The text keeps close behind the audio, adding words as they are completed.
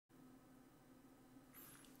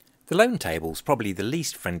The loan table is probably the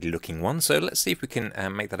least friendly looking one, so let's see if we can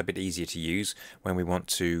make that a bit easier to use when we want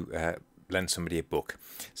to lend somebody a book.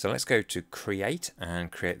 So let's go to create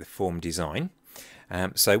and create the form design.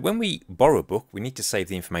 So when we borrow a book, we need to save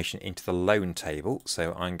the information into the loan table.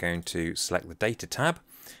 So I'm going to select the data tab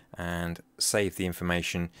and save the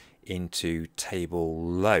information into table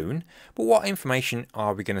loan. But what information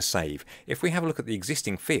are we going to save? If we have a look at the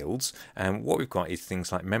existing fields, what we've got is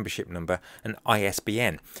things like membership number and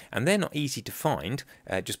ISBN, and they're not easy to find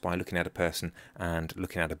just by looking at a person and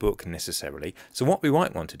looking at a book necessarily. So what we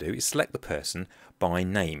might want to do is select the person by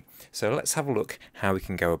name. So let's have a look how we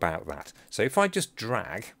can go about that. So if I just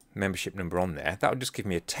drag membership number on there, that will just give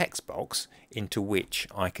me a text box into which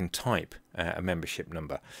I can type a membership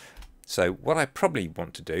number. So what I probably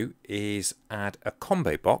want to do is add a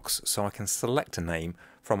combo box so I can select a name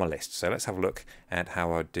from a list. So let's have a look at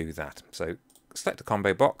how I do that. So select a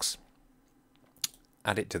combo box,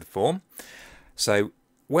 add it to the form. So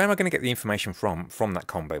where am I going to get the information from that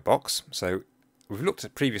combo box? So we've looked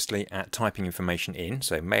at previously at typing information in,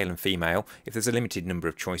 so male and female. If there's a limited number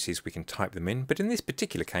of choices, we can type them in. But in this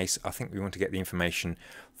particular case, I think we want to get the information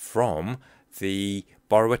from the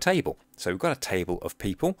borrower table. So we've got a table of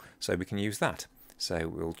people, so we can use that. So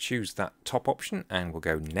we'll choose that top option and we'll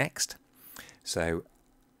go next. So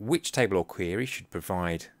which table or query should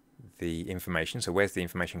provide the information? So where's the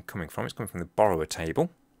information coming from? It's coming from the borrower table.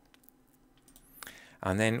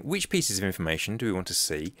 And then which pieces of information do we want to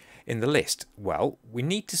see in the list? Well, we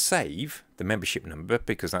need to save the membership number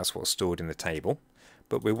because that's what's stored in the table,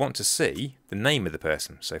 but we want to see the name of the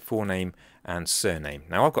person, so forename and surname.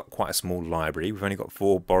 Now I've got quite a small library, we've only got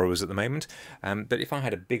 4 borrowers at the moment, but if I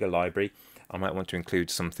had a bigger library, I might want to include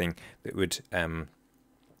something that would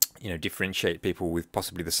differentiate people with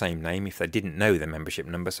possibly the same name if they didn't know their membership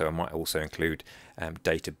number, so I might also include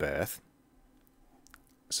date of birth.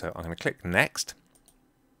 So I'm going to click next.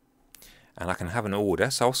 And I can have an order,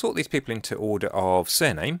 so I'll sort these people into order of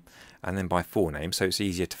surname and then by forename, so it's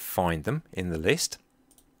easier to find them in the list.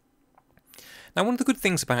 Now, one of the good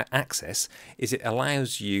things about Access is it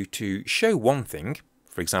allows you to show one thing,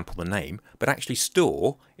 for example the name, but actually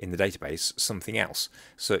store in the database something else,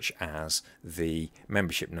 such as the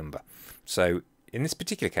membership number. So in this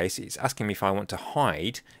particular case, it's asking me if I want to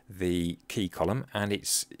hide the key column, and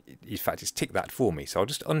in fact it's ticked that for me. So I'll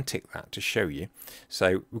just untick that to show you.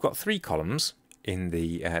 So we've got 3 columns in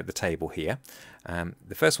the table here.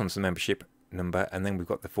 The first one's the membership number, and then we've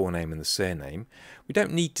got the forename and the surname. We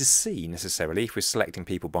don't need to see necessarily, if we're selecting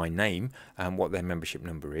people by name, what their membership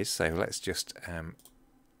number is. So let's just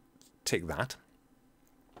tick that.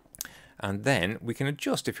 And then we can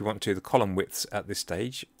adjust, if you want to, the column widths at this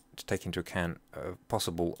stage to take into account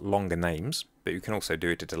possible longer names, but you can also do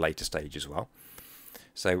it at a later stage as well.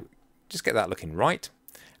 So just get that looking right,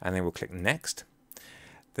 and then we'll click next.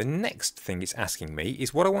 The next thing it's asking me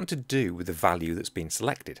is what I want to do with the value that's been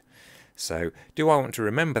selected. So do I want to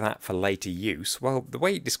remember that for later use? Well, the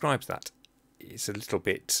way it describes that is a little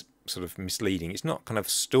bit sort of misleading. It's not kind of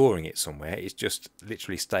storing it somewhere, it's just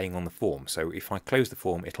literally staying on the form. So if I close the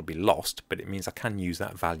form, it'll be lost, but it means I can use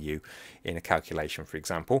that value in a calculation, for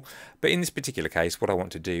example. But in this particular case, what I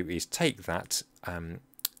want to do is take that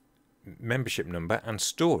membership number and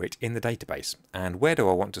store it in the database. And where do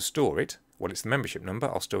I want to store it? Well, it's the membership number.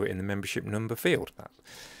 I'll store it in the membership number field.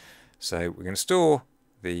 So we're going to store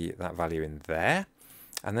that value in there.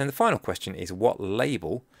 And then the final question is, what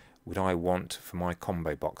label would I want for my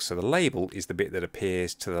combo box? So the label is the bit that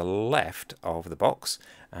appears to the left of the box,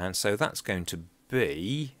 and so that's going to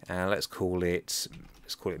be let's call it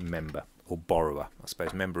member or borrower. I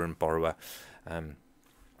suppose member and borrower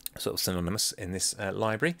sort of synonymous in this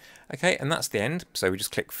library. Okay, and that's the end. So we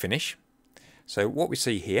just click finish. So what we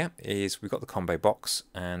see here is we've got the combo box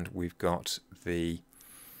and we've got the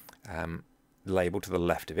label to the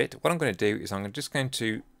left of it. What I'm going to do is I'm just going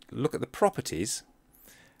to look at the properties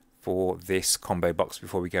for this combo box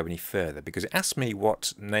before we go any further, because it asked me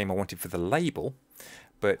what name I wanted for the label,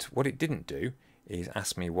 but what it didn't do is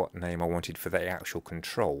ask me what name I wanted for the actual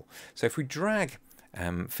control. So if we drag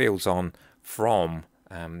fields on from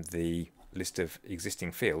the list of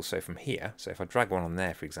existing fields, so from here, so if I drag one on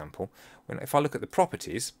there, for example, if I look at the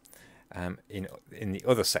properties in the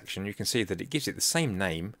other section, you can see that it gives it the same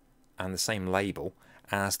name and the same label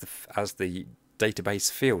as the database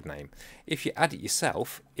field name. If you add it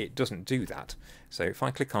yourself, it doesn't do that. So if I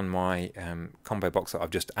click on my combo box that I've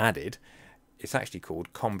just added, it's actually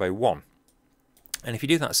called combo 1. And if you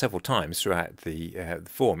do that several times throughout the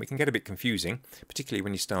form, it can get a bit confusing, particularly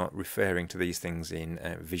when you start referring to these things in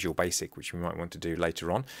Visual Basic, which we might want to do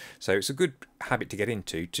later on. So it's a good habit to get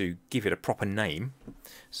into, to give it a proper name.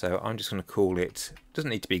 So I'm just going to call it,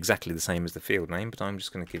 doesn't need to be exactly the same as the field name, but I'm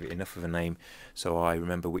just going to give it enough of a name so I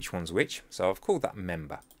remember which one's which. So I've called that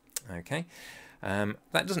member. Okay,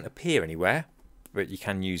 that doesn't appear anywhere, but you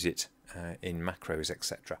can use it in macros,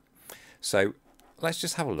 etc. So let's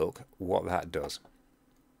just have a look what that does.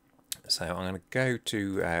 So I'm going to go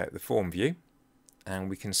to the form view, and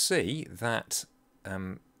we can see that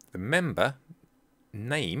the member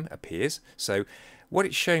name appears. So what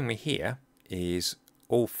it's showing me here is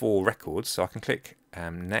all 4 records. So I can click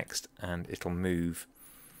next and it'll move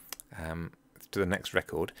to the next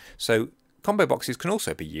record. So combo boxes can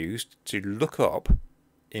also be used to look up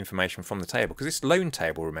information from the table, because this loan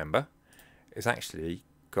table, remember, is actually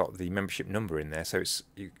got the membership number in there, so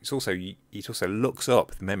it also looks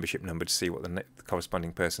up the membership number to see what the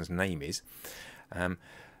corresponding person's name is.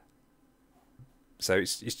 So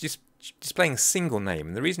it's just displaying a single name,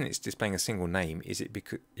 and the reason it's displaying a single name is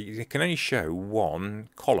because it can only show 1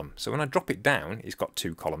 column. So when I drop it down, it's got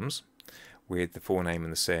 2 columns with the forename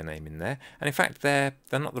and the surname in there, and in fact they're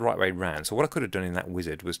not the right way round. So what I could have done in that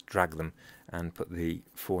wizard was drag them and put the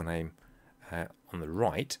forename on the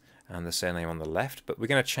right and the surname on the left, but we're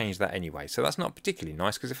going to change that anyway. So that's not particularly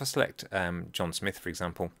nice, because if I select John Smith, for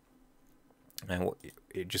example, and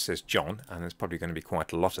it just says John, and there's probably going to be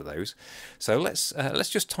quite a lot of those. So let's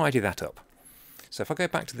just tidy that up. So if I go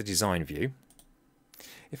back to the design view,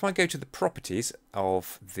 if I go to the properties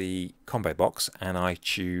of the combo box and I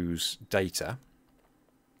choose data,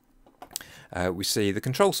 we see the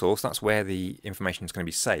control source. That's where the information is going to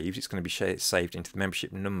be saved. It's going to be saved into the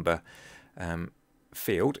membership number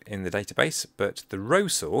field in the database, but the row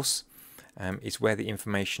source is where the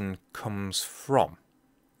information comes from.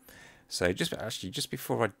 So just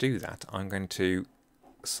before I do that, I'm going to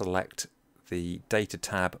select the data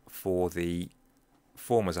tab for the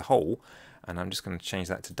form as a whole, and I'm just going to change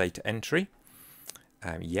that to data entry.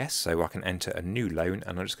 Yes, so I can enter a new loan,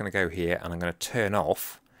 and I'm just going to go here and I'm going to turn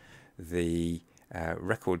off the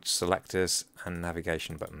record selectors and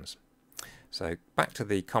navigation buttons. So back to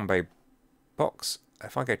the combo box.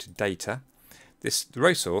 If I go to data, the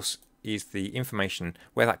row source is the information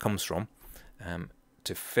where that comes from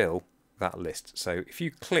to fill that list. So if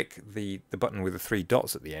you click the button with the 3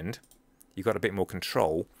 dots at the end, you've got a bit more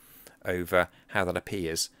control over how that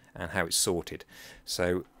appears and how it's sorted.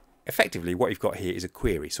 So effectively what you've got here is a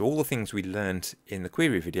query. So all the things we learned in the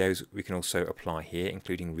query videos we can also apply here,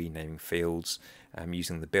 including renaming fields,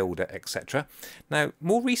 using the builder, etc. Now,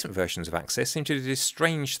 more recent versions of Access seem to do this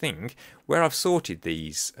strange thing where I've sorted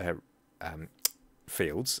these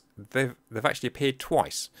fields, they've actually appeared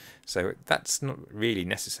twice. So that's not really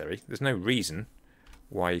necessary. There's no reason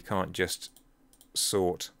why you can't just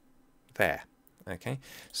sort there. Okay,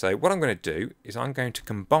 so what I'm going to do is I'm going to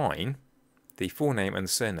combine the forename and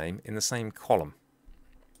the surname in the same column.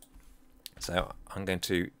 So I'm going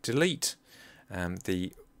to delete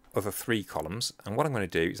the other 3 columns, and what I'm going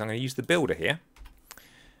to do is I'm going to use the builder here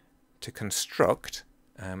to construct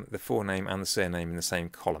the forename and the surname in the same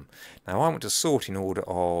column. Now I want to sort in order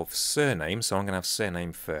of surname, so I'm going to have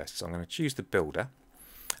surname first. So I'm going to choose the builder,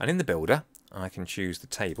 and in the builder I can choose the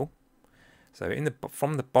table. So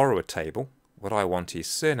from the borrower table, what I want is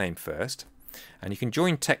surname first, and you can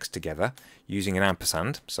join text together using an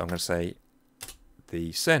ampersand. So I'm going to say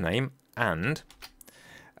the surname and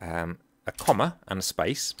a comma and a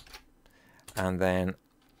space, and then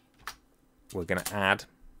we're going to add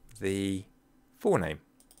the forename.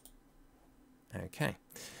 Okay,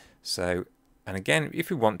 so, and again, if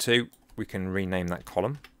we want to, we can rename that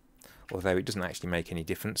column, although it doesn't actually make any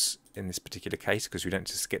difference in this particular case because we don't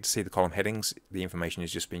just get to see the column headings. The information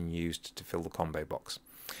is just being used to fill the combo box.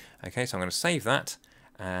 Okay, so I'm going to save that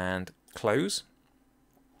and close.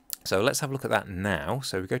 So let's have a look at that now.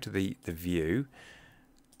 So we go to the view,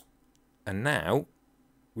 and now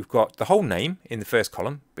we've got the whole name in the first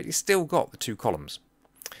column, but it's still got the 2 columns.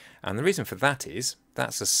 And the reason for that is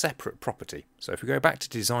that's a separate property. So if we go back to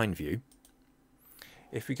design view,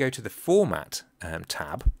 if we go to the format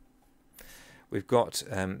tab, we've got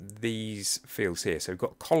these fields here. So we've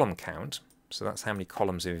got column count, so that's how many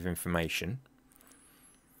columns of information.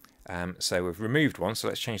 So we've removed one, so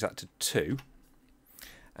let's change that to 2.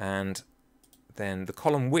 And then the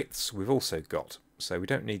column widths we've also got. So we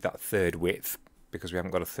don't need that 3rd width because we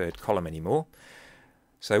haven't got a 3rd column anymore.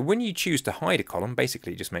 So when you choose to hide a column,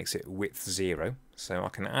 basically it just makes it width 0. So I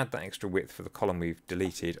can add that extra width for the column we've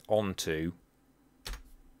deleted onto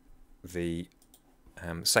the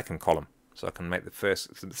 2nd column. so I can make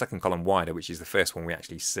the second column wider, which is the first one we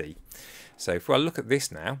actually see. So if I look at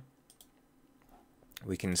this now,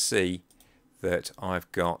 we can see that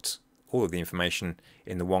I've got all of the information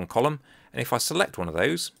in the one column, and if I select one of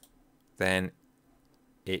those, then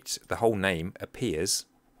the whole name appears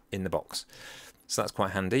in the box. So that's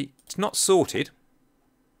quite handy. It's not sorted,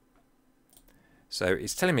 so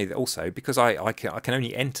it's telling me that also, because I can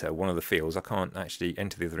only enter one of the fields, I can't actually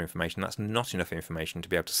enter the other information. That's not enough information to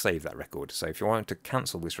be able to save that record. So if you want to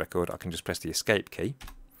cancel this record, I can just press the escape key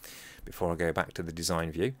before I go back to the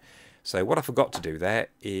design view. So what I forgot to do there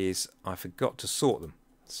is I forgot to sort them.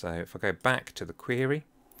 So if I go back to the query,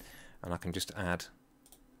 and I can just add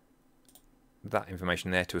that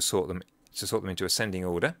information there to sort them into ascending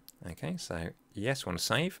order. Okay, so yes, want to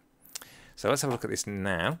save. So let's have a look at this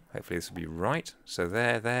now. Hopefully this will be right. So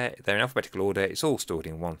they're in alphabetical order. It's all stored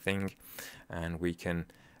in one thing, and we can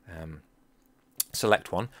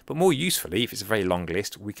select one. But more usefully, if it's a very long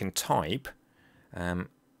list, we can type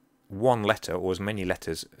one letter or as many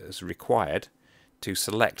letters as required to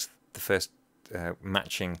select the first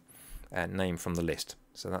matching name from the list.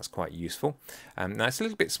 So that's quite useful. Now it's a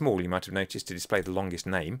little bit small, you might have noticed, to display the longest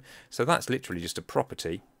name. So that's literally just a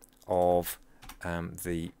property of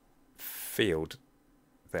the field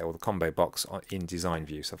there, or the combo box in design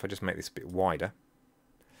view. So if I just make this a bit wider,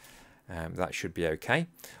 that should be okay.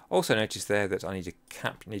 Also notice there that I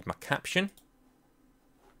need my caption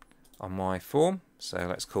on my form. So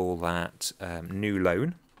let's call that new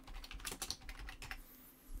loan.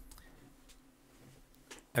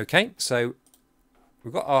 Okay, so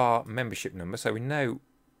we've got our membership number, so we know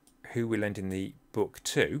who we're lending the book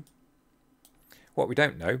to. What we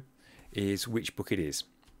don't know is which book it is.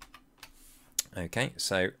 Okay,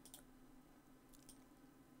 so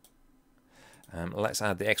let's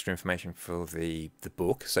add the extra information for the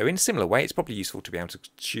book. So in a similar way, it's probably useful to be able to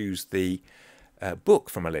choose the book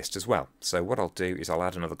from a list as well. So what I'll do is I'll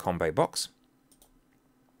add another combo box,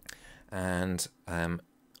 and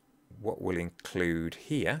what we'll include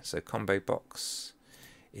here, so combo box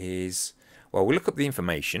is, well, we'll look up the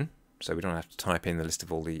information, so we don't have to type in the list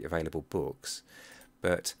of all the available books.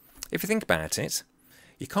 But if you think about it,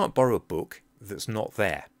 you can't borrow a book that's not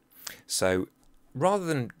there. So rather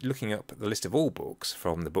than looking up the list of all books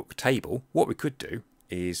from the book table, what we could do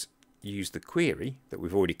is use the query that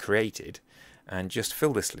we've already created and just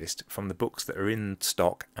fill this list from the books that are in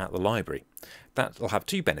stock at the library. That will have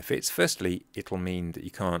two benefits. Firstly, it'll mean that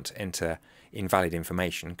you can't enter invalid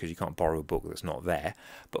information because you can't borrow a book that's not there,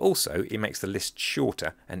 but also it makes the list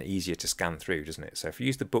shorter and easier to scan through, doesn't it? So if you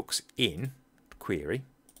use the books in query,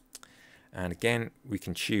 and again we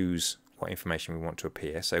can choose what information we want to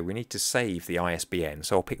appear. So we need to save the ISBN,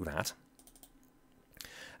 so I'll pick that.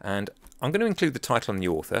 And I'm going to include the title and the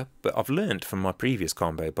author, but I've learned from my previous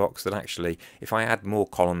combo box that actually if I add more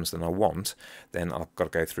columns than I want, then I've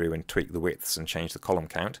got to go through and tweak the widths and change the column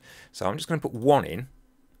count. So I'm just going to put one in,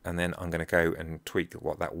 and then I'm going to go and tweak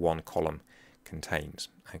what that one column contains.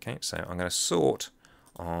 Okay, so I'm going to sort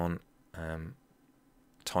on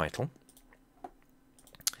title,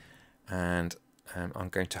 and I'm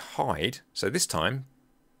going to hide. So this time,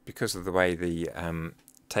 because of the way the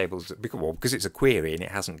tables, because it's a query and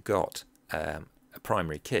it hasn't got a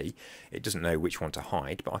primary key, it doesn't know which one to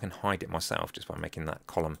hide, but I can hide it myself just by making that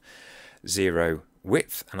column 0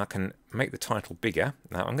 width, and I can make the title bigger.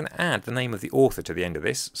 Now I'm going to add the name of the author to the end of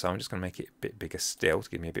this, so I'm just going to make it a bit bigger still to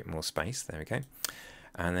give me a bit more space. There we go.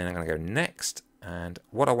 And then I'm going to go next, and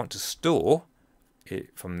what I want to store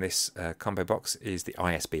from this combo box is the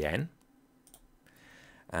ISBN.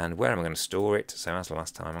 And where am I going to store it? So as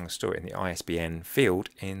last time, I'm going to store it in the ISBN field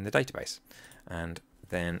in the database. And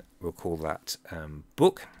then we'll call that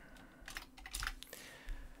book.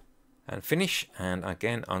 And finish. And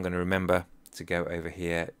again, I'm going to remember to go over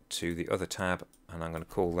here to the other tab, and I'm going to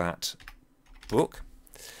call that book.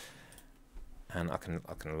 And I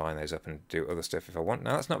can line those up and do other stuff if I want.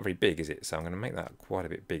 Now that's not very big, is it? So I'm going to make that quite a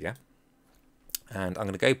bit bigger. And I'm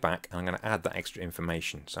going to go back and I'm going to add that extra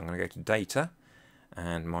information. So I'm going to go to data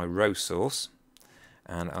and my row source,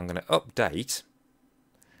 and I'm going to update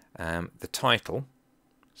the title.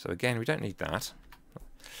 So again, we don't need that,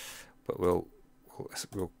 but we'll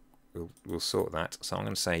sort that. So I'm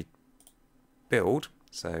going to say build.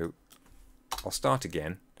 So I'll start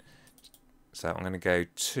again. So I'm going to go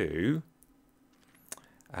to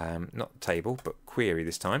not table but query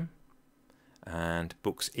this time, and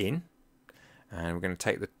books in, and we're going to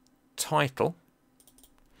take the title.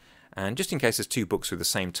 And just in case there's two books with the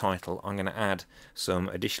same title, I'm going to add some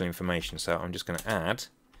additional information. So I'm just going to add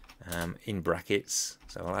in brackets.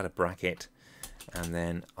 So I'll add a bracket, and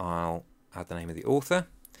then I'll add the name of the author.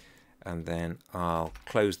 and then I'll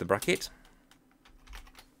close the bracket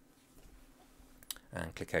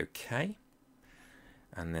and click OK.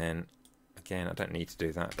 And then again, I don't need to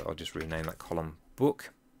do that, but I'll just rename that column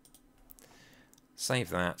book. Save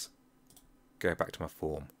that, go back to my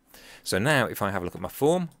form. So now if I have a look at my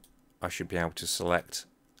form, I should be able to select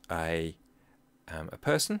a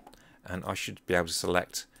person, and I should be able to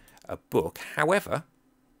select a book. However,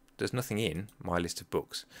 there's nothing in my list of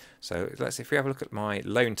books. So let's see, if we have a look at my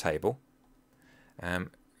loan table,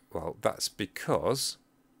 well, that's because,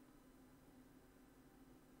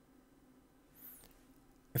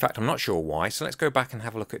 in fact, I'm not sure why. So let's go back and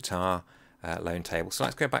have a look at our loan table. So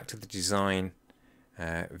let's go back to the design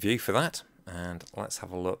view for that, and let's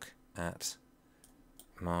have a look at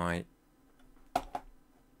my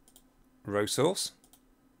row source.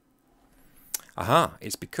 Aha,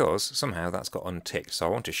 it's because somehow that's got unticked. So I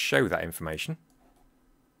want to show that information,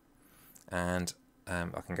 and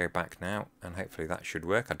I can go back now, and hopefully that should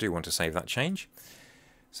work. I do want to save that change.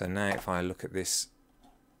 So now if I look at this,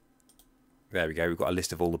 there we go, we've got a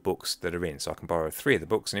list of all the books that are in, so I can borrow 3 of the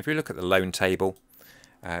books. And if we look at the loan table,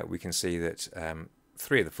 we can see that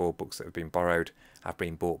 3 of the 4 books that have been borrowed have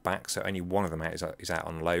been bought back, so only one of them is out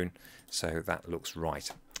on loan, so that looks right.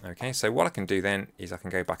 Okay, so what I can do then is I can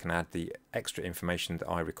go back and add the extra information that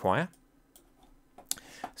I require.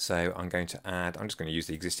 So I'm going to add, I'm just going to use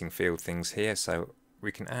the existing field things here, so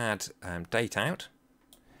we can add date out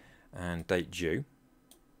and date due.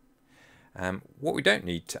 What we don't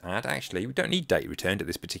need to add, actually, we don't need date returned at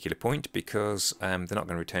this particular point, because they're not going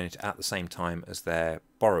to return it at the same time as they're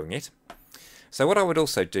borrowing it. So what I would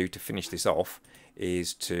also do to finish this off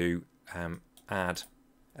is to add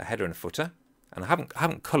a header and a footer, and I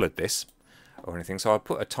haven't coloured this or anything, so I'll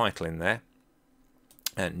put a title in there,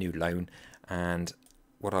 new loan, and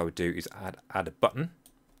what I would do is add a button.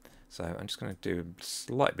 So I'm just going to do a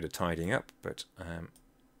slight bit of tidying up, but there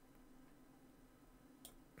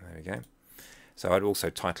we go. So I'd also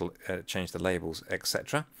change the labels,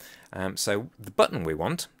 etc. So the button we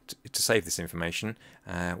want to save this information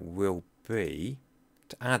will be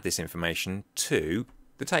to add this information to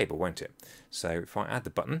the table, won't it? So if I add the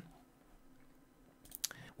button,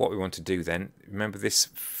 what we want to do then, remember this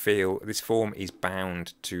form is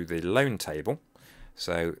bound to the loan table.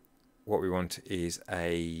 So what we want is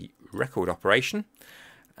a record operation,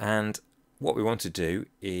 and what we want to do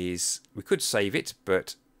is, we could save it,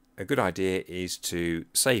 but a good idea is to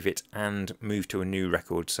save it and move to a new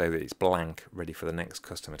record so that it's blank, ready for the next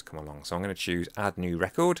customer to come along. So I'm going to choose add new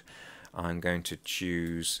record. I'm going to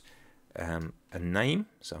choose a name,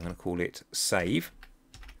 so I'm going to call it save,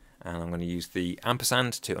 and I'm going to use the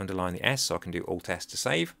ampersand to underline the S, so I can do Alt S to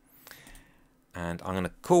save. And I'm going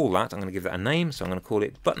to call that, I'm going to give that a name, so I'm going to call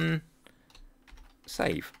it button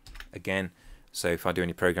save again, so if I do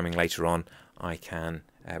any programming later on, I can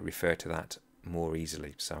refer to that more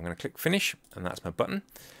easily. So I'm going to click finish, and that's my button.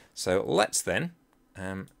 So let's then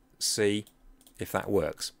see if that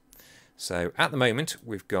works. So at the moment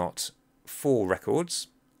we've got 4 records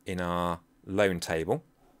in our loan table.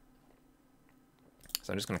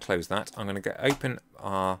 So I'm just going to close that. I'm going to go open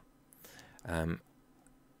our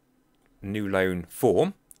new loan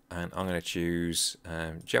form, and I'm going to choose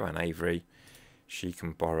Joanne Avery. She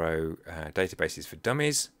can borrow databases for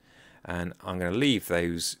dummies, and I'm going to leave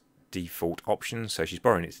those default options. So she's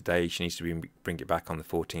borrowing it today, she needs to bring it back on the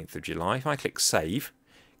 14th of July. If I click save,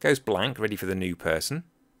 it goes blank, ready for the new person.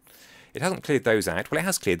 It hasn't cleared those out. Well, it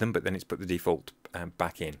has cleared them, but then it's put the default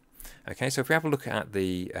back in. Okay, so if we have a look at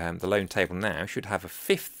the loan table now, it should have a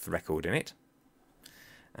 5th record in it,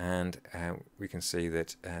 and we can see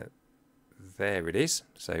that there it is.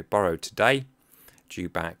 So borrowed today, due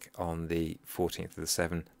back on the 14th of the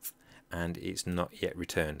 7th, and it's not yet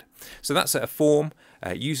returned. So that's a form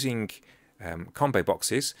using combo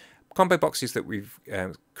boxes that we've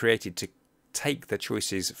created to take the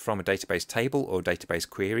choices from a database table or database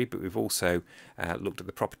query, but we've also looked at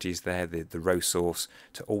the properties there, the row source,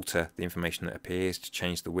 to alter the information that appears, to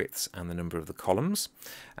change the widths and the number of the columns.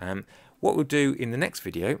 What we'll do in the next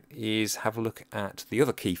video is have a look at the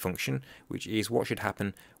other key function, which is what should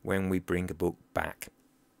happen when we bring a book back.